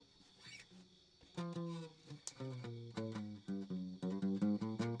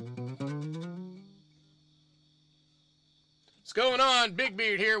What's going on? Big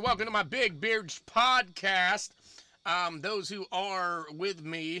Beard here. Welcome to my Big Beard podcast. Those who are with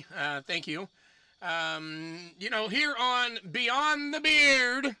me, thank you. Here on Beyond the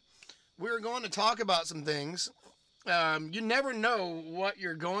Beard, we're going to talk about some things. You never know what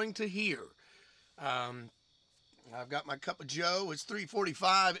you're going to hear. I've got my cup of joe. It's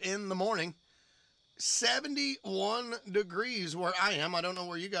 3:45 in the morning. 71 degrees where I am. I don't know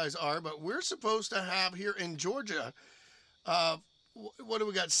where you guys are, but we're supposed to have here in Georgia, what do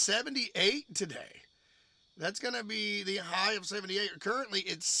we got? 78 today. That's going to be the high of 78. Currently,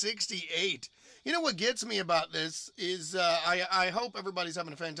 it's 68. You know what gets me about this is I hope everybody's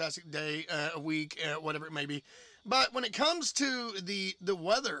having a fantastic day, a week, whatever it may be. But when it comes to the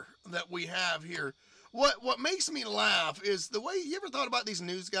weather that we have here, what makes me laugh is the way, you ever thought about these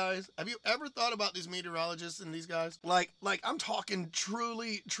news guys? Have you ever thought about these meteorologists and these guys? Like I'm talking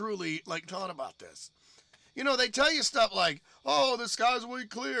truly, like, thought about this. You know, they tell you stuff like, oh, the sky's way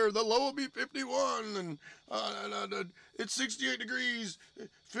clear, the low will be 51, and it's 68 degrees, it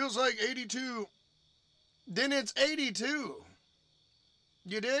feels like 82. Then it's 82.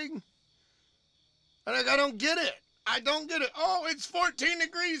 You dig? And I don't get it. I don't get it. Oh, it's 14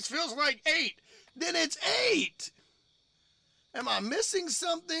 degrees, feels like 8. Then it's 8. Am I missing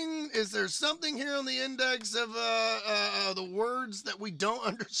something? Is there something here on the index of the words that we don't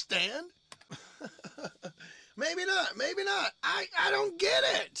understand? Maybe not. I don't get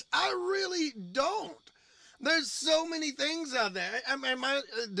it. I really don't. There's so many things out there.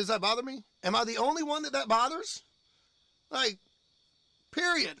 Does that bother me? Am I the only one that bothers? Like,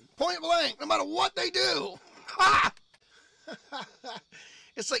 period. Point blank. No matter what they do. Ha!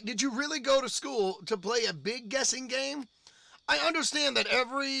 It's like, did you really go to school to play a big guessing game? I understand that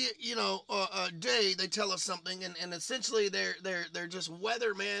every, day they tell us something, and essentially they're just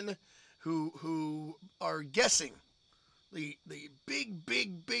weathermen who are guessing the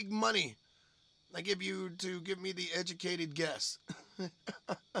big money I give you to give me the educated guess. And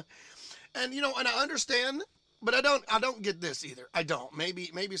I understand, but I don't get this either. I don't.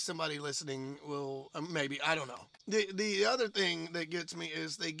 Maybe somebody listening will, maybe, I don't know. The other thing that gets me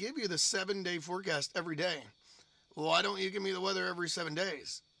is they give you the 7-day forecast every day. Why don't you give me the weather every 7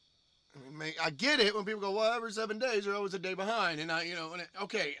 days? I get it when people go, well, every 7 days you're always a day behind. And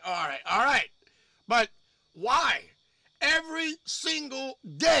okay, all right. But why? Every single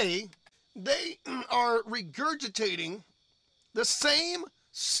day they are regurgitating the same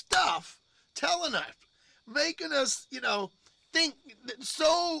stuff, telling us, making us, think that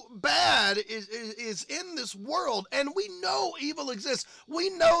so bad is in this world, and we know evil exists. We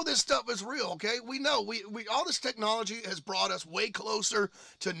know this stuff is real, okay? We know we all this technology has brought us way closer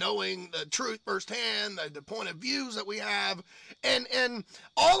to knowing the truth firsthand, the point of views that we have, and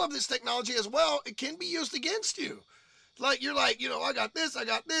all of this technology as well, it can be used against you. Like, you're like, I got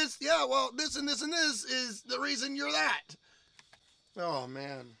this. Yeah, well, this and this and this is the reason you're that. Oh,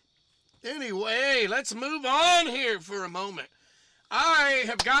 man. Anyway, let's move on here for a moment. I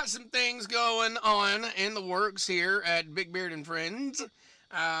have got some things going on in the works here at Big Beard and Friends.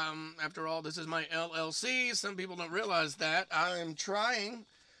 After all, this is my LLC. Some people don't realize that. I am trying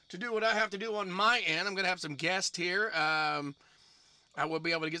to do what I have to do on my end. I'm going to have some guests here. I will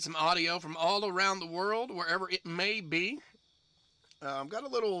be able to get some audio from all around the world, wherever it may be. I've got a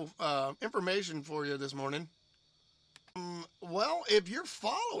little information for you this morning. Well, if you're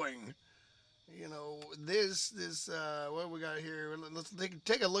following, this what we got here, let's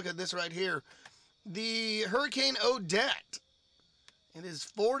take a look at this right here. The Hurricane Odette. It is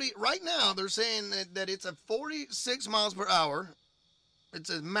 40, right now they're saying that it's a 46 miles per hour. It's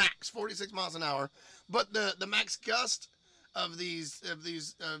a max 46 miles an hour, but the max gust of these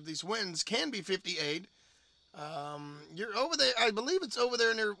winds can be 58. You're over there, I believe it's over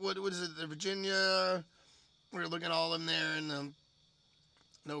there near, what is it, the Virginia, we're looking all in there in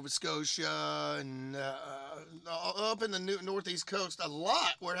Nova Scotia and up in the northeast coast, a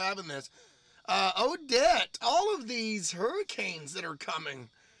lot we're having this. Odette, all of these hurricanes that are coming,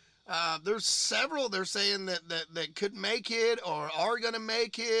 there's several they're saying that could make it or are going to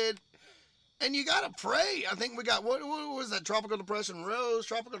make it. And you got to pray. I think we got, what was that, Tropical Depression Rose,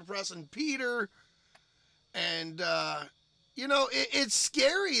 Tropical Depression Peter. And, it's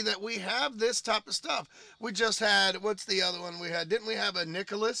scary that we have this type of stuff. We just had, what's the other one we had? Didn't we have a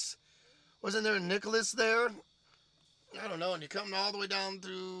Nicholas? Wasn't there a Nicholas there? I don't know. And you come all the way down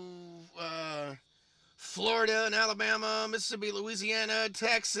through Florida and Alabama, Mississippi, Louisiana,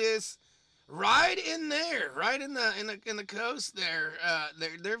 Texas. Right in there, right in the coast there,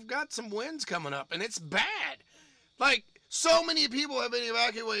 they've got some winds coming up, and it's bad. Like, so many people have been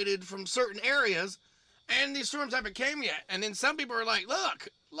evacuated from certain areas, And these storms haven't came yet. And then some people are like, look,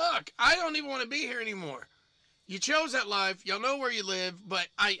 I don't even want to be here anymore. You chose that life. Y'all know where you live. But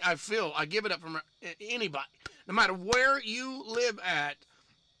I give it up from anybody. No matter where you live at.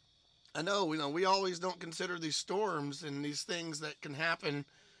 I know, we always don't consider these storms and these things that can happen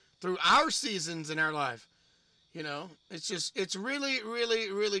through our seasons in our life. It's really,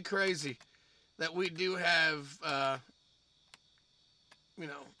 really, really crazy that we do have,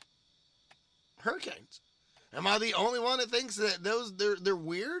 hurricanes. Am I the only one that thinks that they're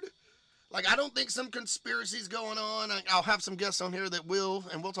weird? Like, I don't think some conspiracy's going on. I'll have some guests on here that will,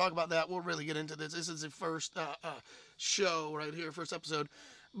 and we'll talk about that. We'll really get into this. This is the first show right here, first episode.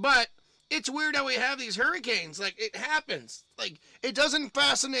 But it's weird how we have these hurricanes. Like, it happens. Like, it doesn't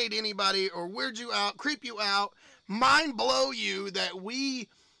fascinate anybody or weird you out, creep you out, mind blow you that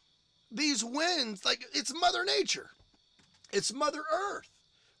these winds, like, it's Mother Nature. It's Mother Earth.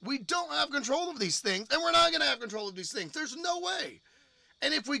 We don't have control of these things, and we're not going to have control of these things. There's no way.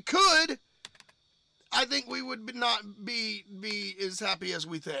 And if we could, I think we would not be as happy as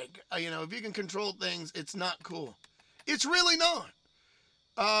we think. If you can control things, it's not cool. It's really not.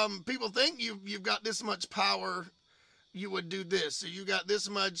 People think you've got this much power, you would do this. Or you got this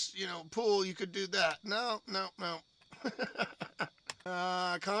much, pull, you could do that. No.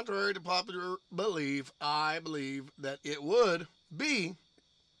 Contrary to popular belief, I believe that it would be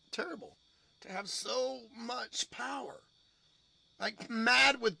terrible to have so much power. Like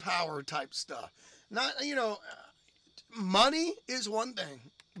mad with power type stuff. Not, money is one thing.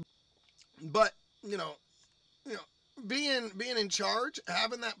 But, being in charge,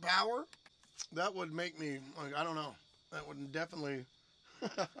 having that power, that would make me, like, I don't know. That would definitely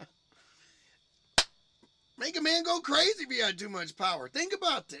make a man go crazy if he had too much power. Think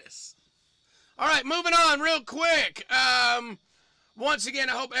about this. All right, moving on real quick. Once again,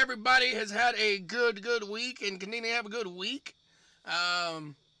 I hope everybody has had a good week and continue to have a good week.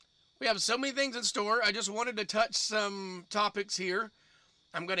 We have so many things in store. I just wanted to touch some topics here.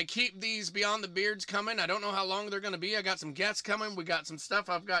 I'm going to keep these Beyond the Beards coming. I don't know how long they're going to be. I got some guests coming. We got some stuff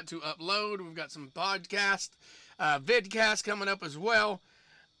I've got to upload. We've got some podcast, vidcast coming up as well.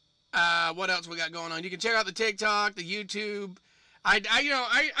 What else we got going on? You can check out the TikTok, the YouTube. I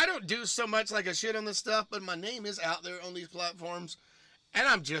don't do so much like I should on this stuff, but my name is out there on these platforms. And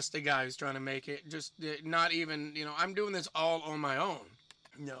I'm just a guy who's trying to make it. Just not even, I'm doing this all on my own.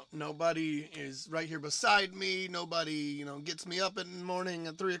 Nobody is right here beside me. Nobody, gets me up in the morning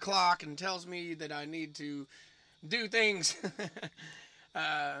at 3 o'clock and tells me that I need to do things.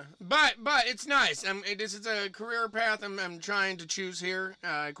 But it's nice. This is a career path I'm trying to choose here.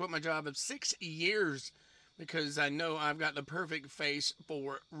 I quit my job of 6 years because I know I've got the perfect face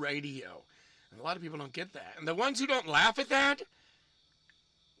for radio. And a lot of people don't get that. And the ones who don't laugh at that,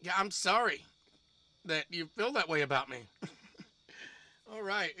 yeah, I'm sorry that you feel that way about me. All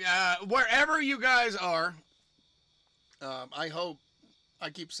right. Wherever you guys are, I hope, I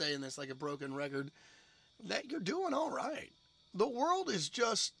keep saying this like a broken record, that you're doing all right. The world is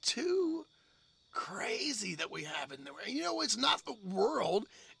just too crazy that we have in there. It's not the world,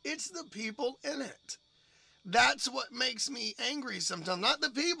 it's the people in it. That's what makes me angry sometimes. Not the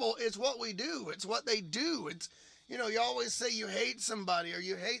people, it's what we do. It's what they do. It's, you always say you hate somebody, or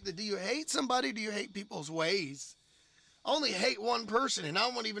do you hate somebody? Do you hate people's ways? I only hate one person, and I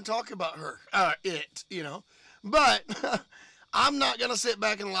won't even talk about her, But I'm not going to sit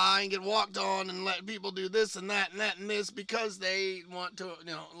back and lie and get walked on and let people do this and that and that and this because they want to,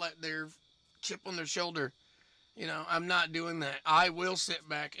 let their chip on their shoulder. I'm not doing that. I will sit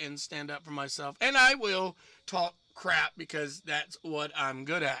back and stand up for myself, and I will talk crap because that's what I'm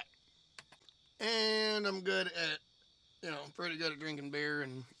good at. And I'm good at, pretty good at drinking beer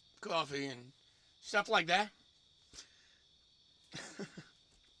and coffee and stuff like that.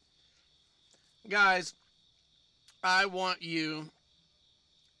 Guys, I want you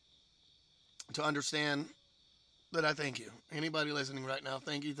to understand that I thank you. Anybody listening right now,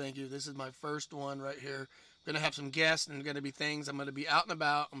 thank you. This is my first one right here. I'm going to have some guests and going to be things. I'm going to be out and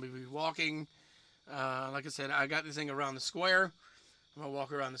about. I'm going to be walking. Like I said, I got this thing around the square. I'm going to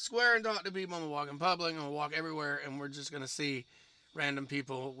walk around the square and talk to people. I'm going to walk in public. I'm going to walk everywhere, and we're just going to see random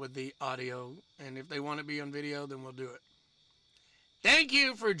people with the audio. And if they want to be on video, then we'll do it. Thank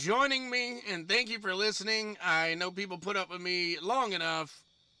you for joining me, and thank you for listening. I know people put up with me long enough.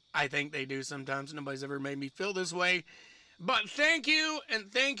 I think they do sometimes. Nobody's ever made me feel this way. But thank you, and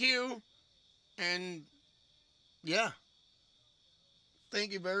yeah.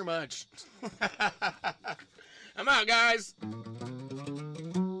 Thank you very much. I'm out, guys.